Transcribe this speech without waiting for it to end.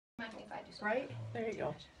Right? There you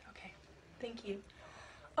go. Okay. Thank you.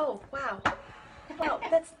 Oh, wow. Wow,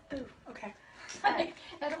 that's... Ooh, okay. I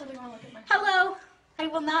don't really want to look at my... Hello! I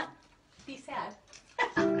will not be sad.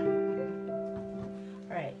 All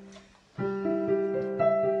right.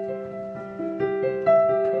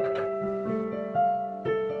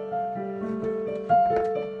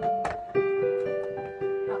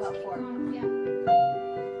 How about 4? Yeah.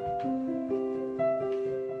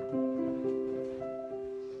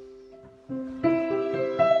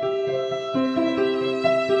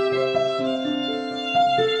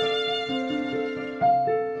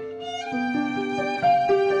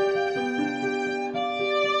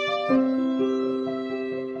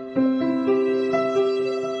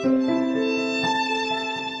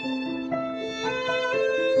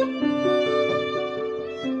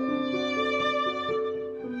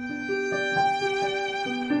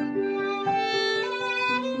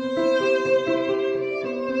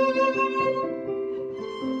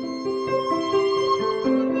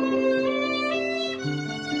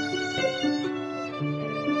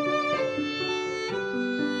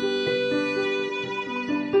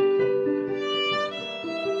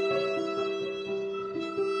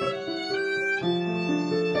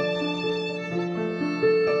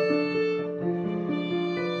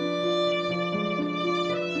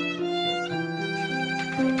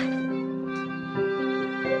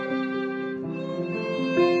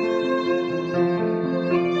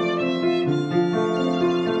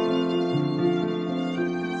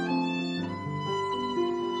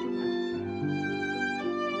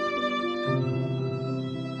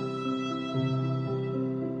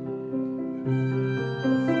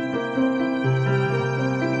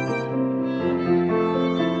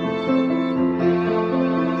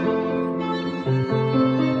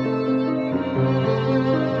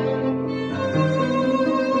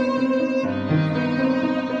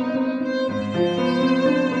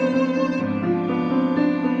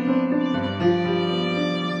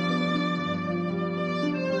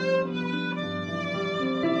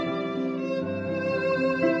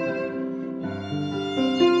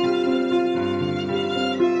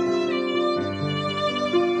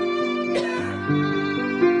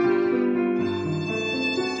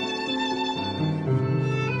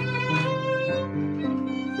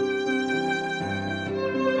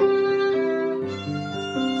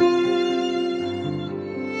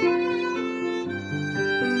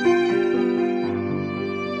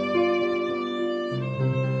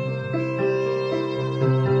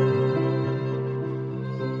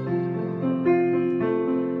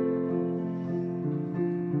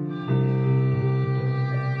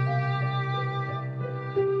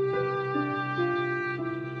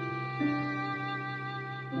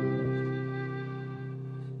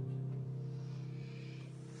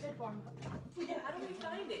 Yeah, how do we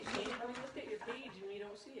find it, Shane? How do we look at your page and we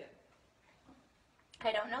don't see it?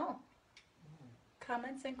 I don't know.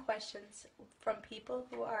 Comments and questions from people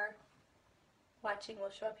who are watching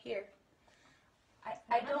will show up here.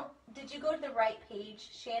 I don't, did you go to the right page?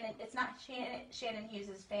 Shannon, it's not Shannon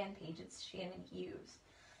Hughes' fan page, it's Shannon Hughes.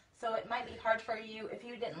 So it might be hard for you, if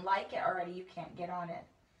you didn't like it already, you can't get on it.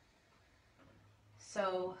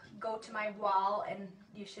 So go to my wall and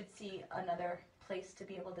you should see another place to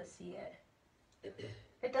be able to see it.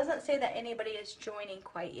 It doesn't say that anybody is joining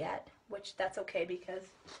quite yet, which that's okay because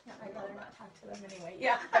I'd rather not talk to them anyway.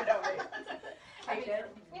 Yeah, I know, right? Are you good?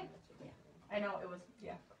 Yeah. I know it was,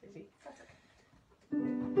 yeah, crazy. That's okay.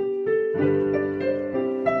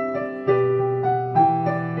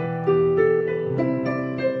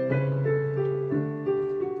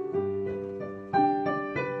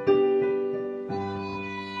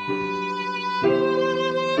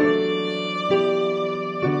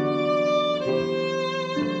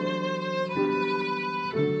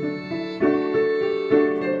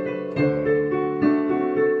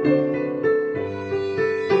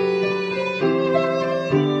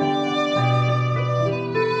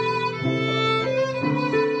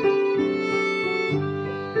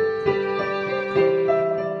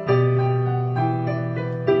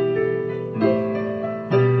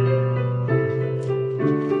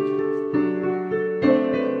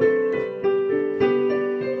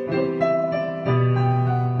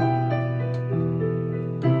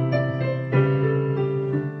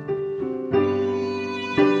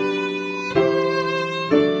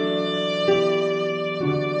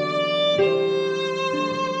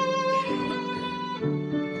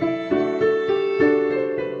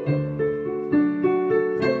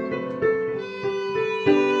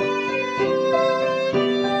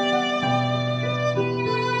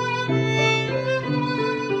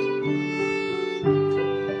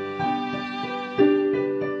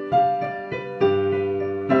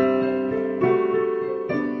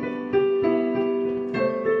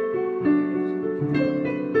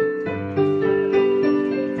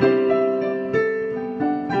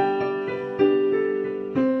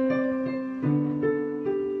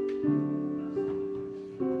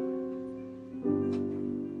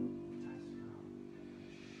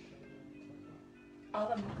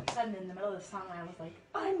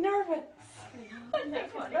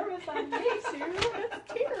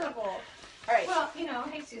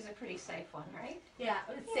 Pisces is a pretty safe one, right? Yeah,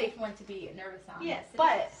 it's a safe one to be nervous on. Yes,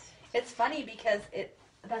 but it's funny because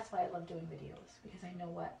that's why I love doing videos, because I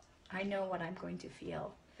know what I'm going to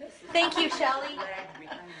feel. Thank you, Shelley.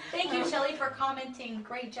 Thank you, Shelley, for commenting.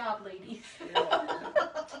 Great job, ladies.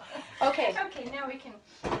 Okay. Okay, now we can.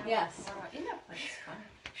 Yes. You know, that's fun.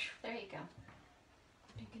 There you go.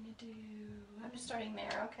 You're gonna do. I'm just starting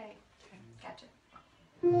there. Okay. Gotcha.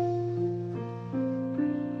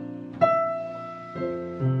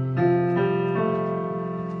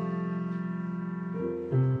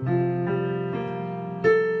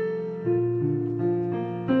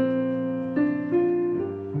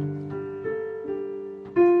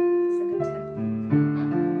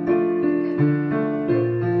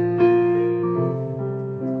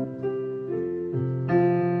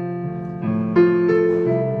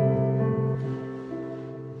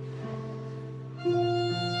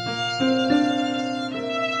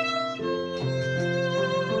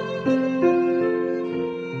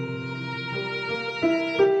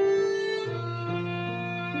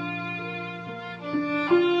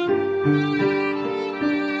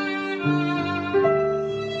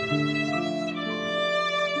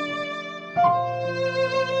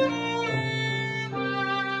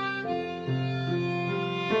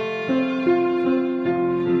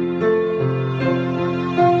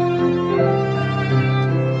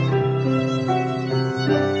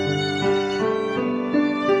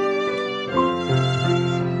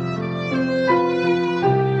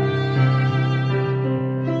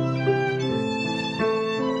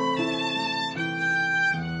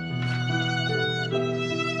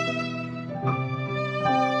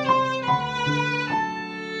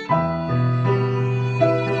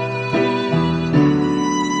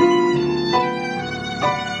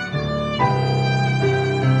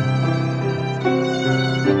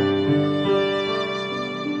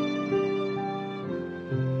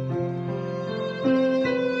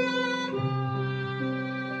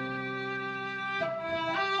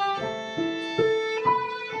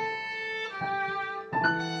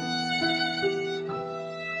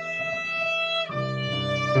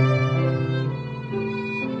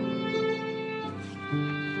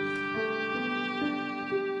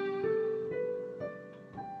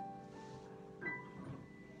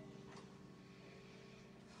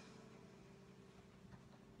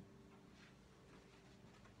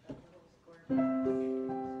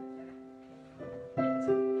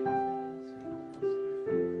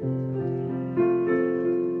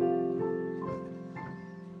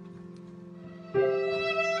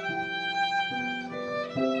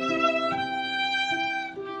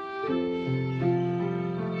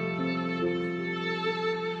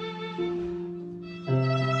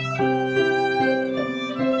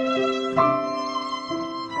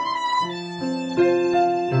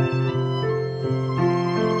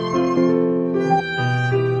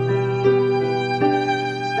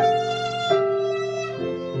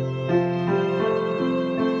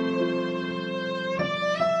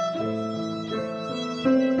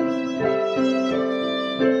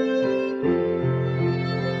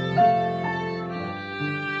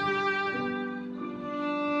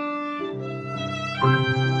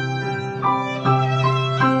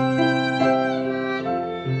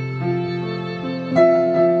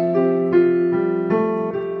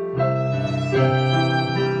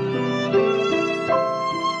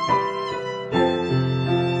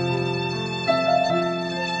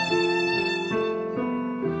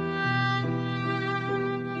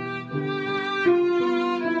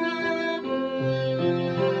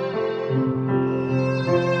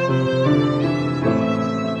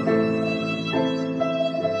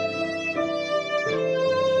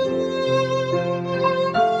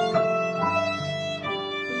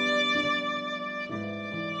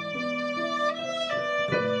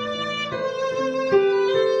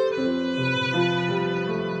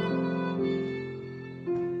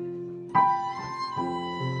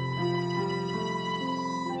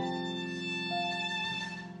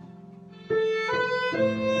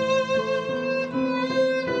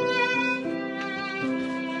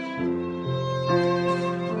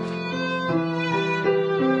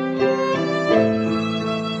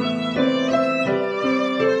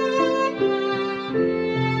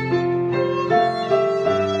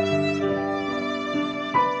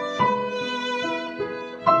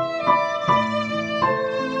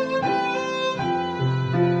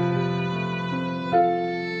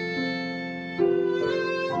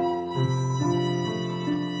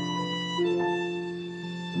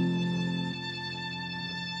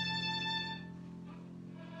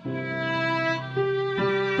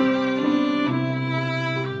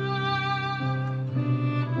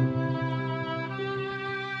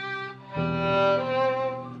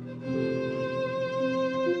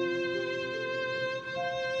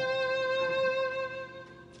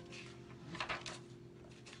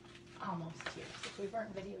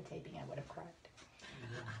 weren't videotaping, I would have cried.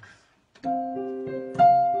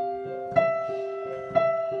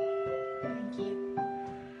 Thank you.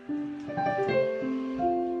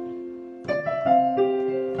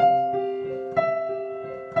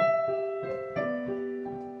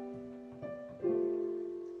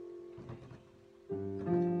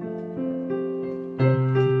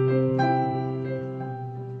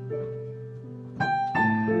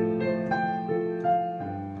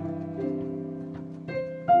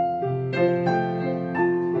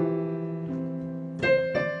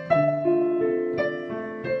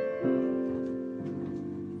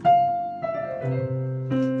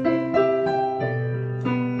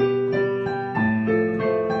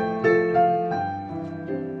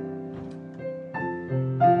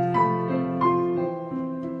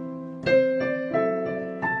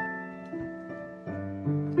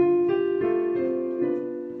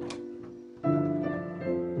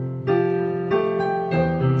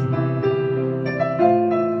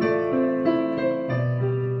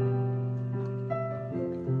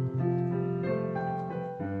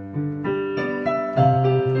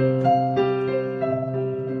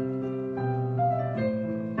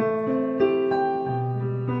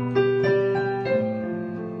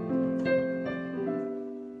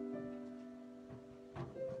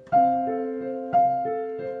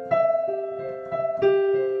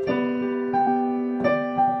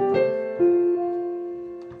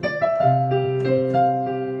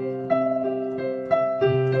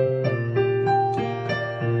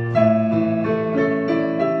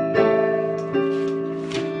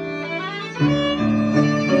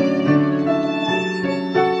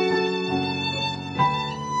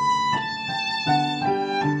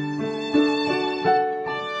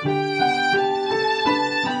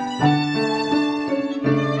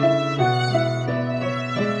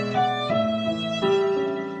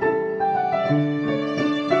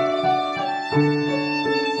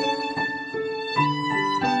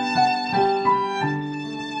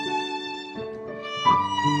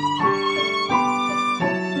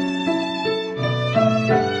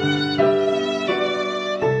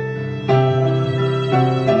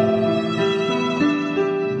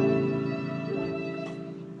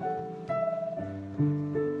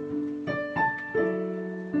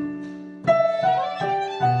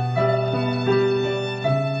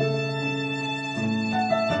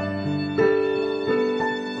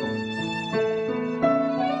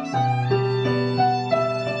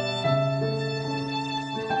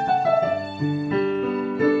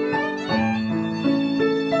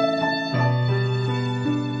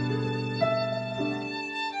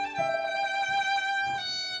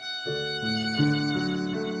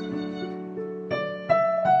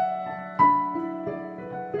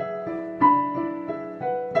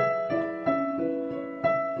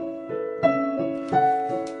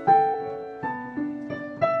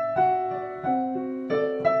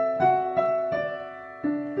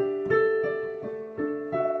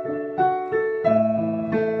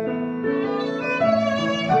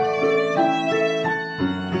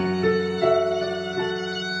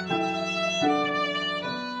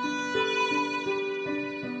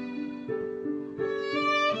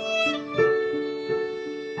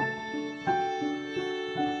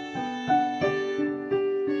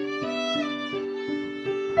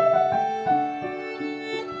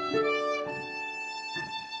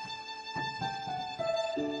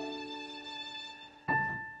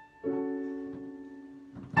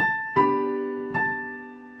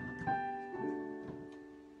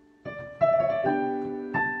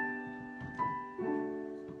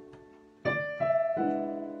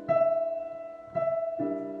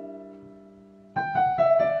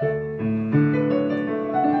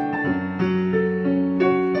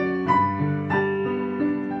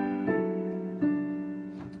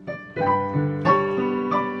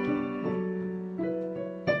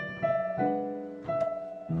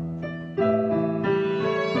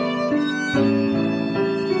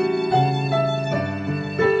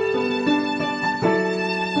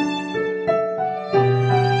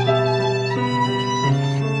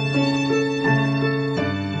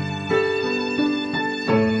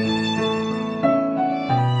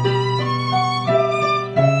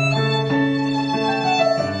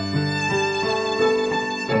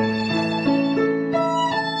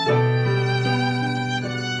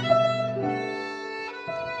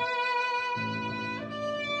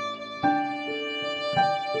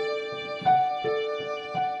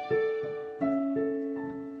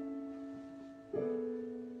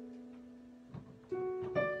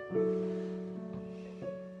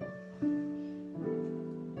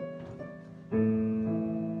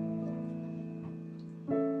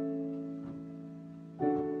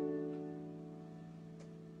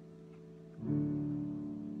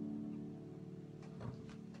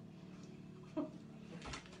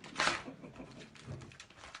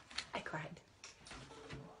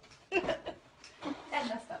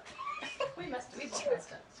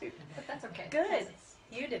 That's okay. Good.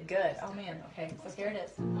 You did good. Oh man. Okay. So here it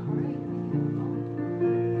is. All right.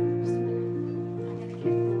 Just a minute. I'm gonna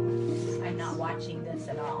get. I'm not watching this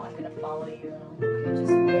at all. I'm gonna follow you. Okay, just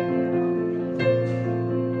there you go.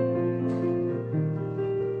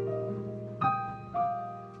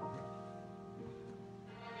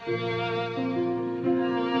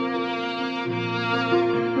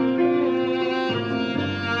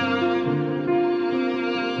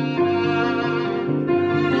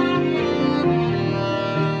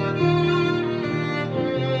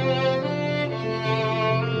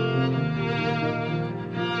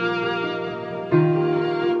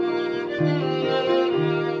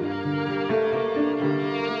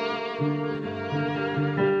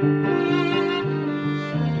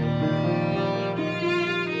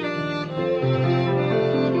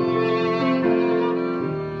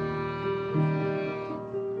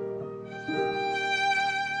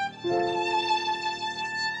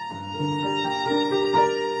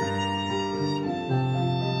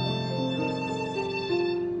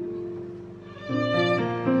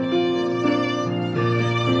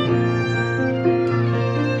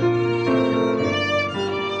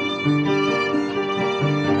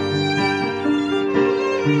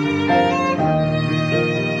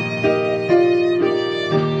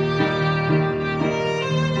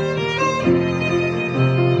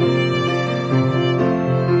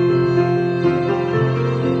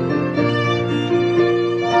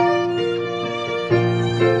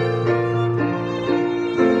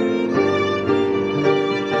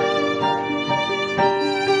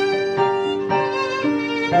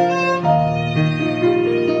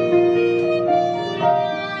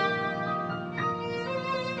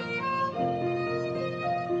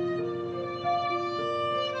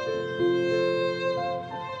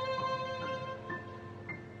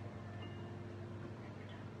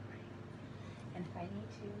 And if I need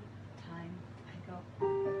to time, I go.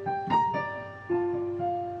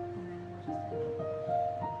 And then we'll just end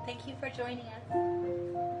it. Thank you for joining us.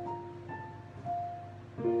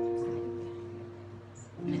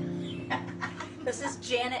 This is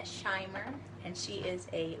Janet Scheimer, and she is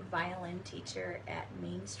a violin teacher at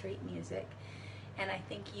Main Street Music. And I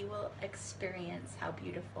think you will experience how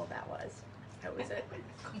beautiful that was. It was a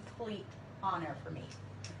complete honor for me.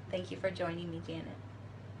 Thank you for joining me, Janet.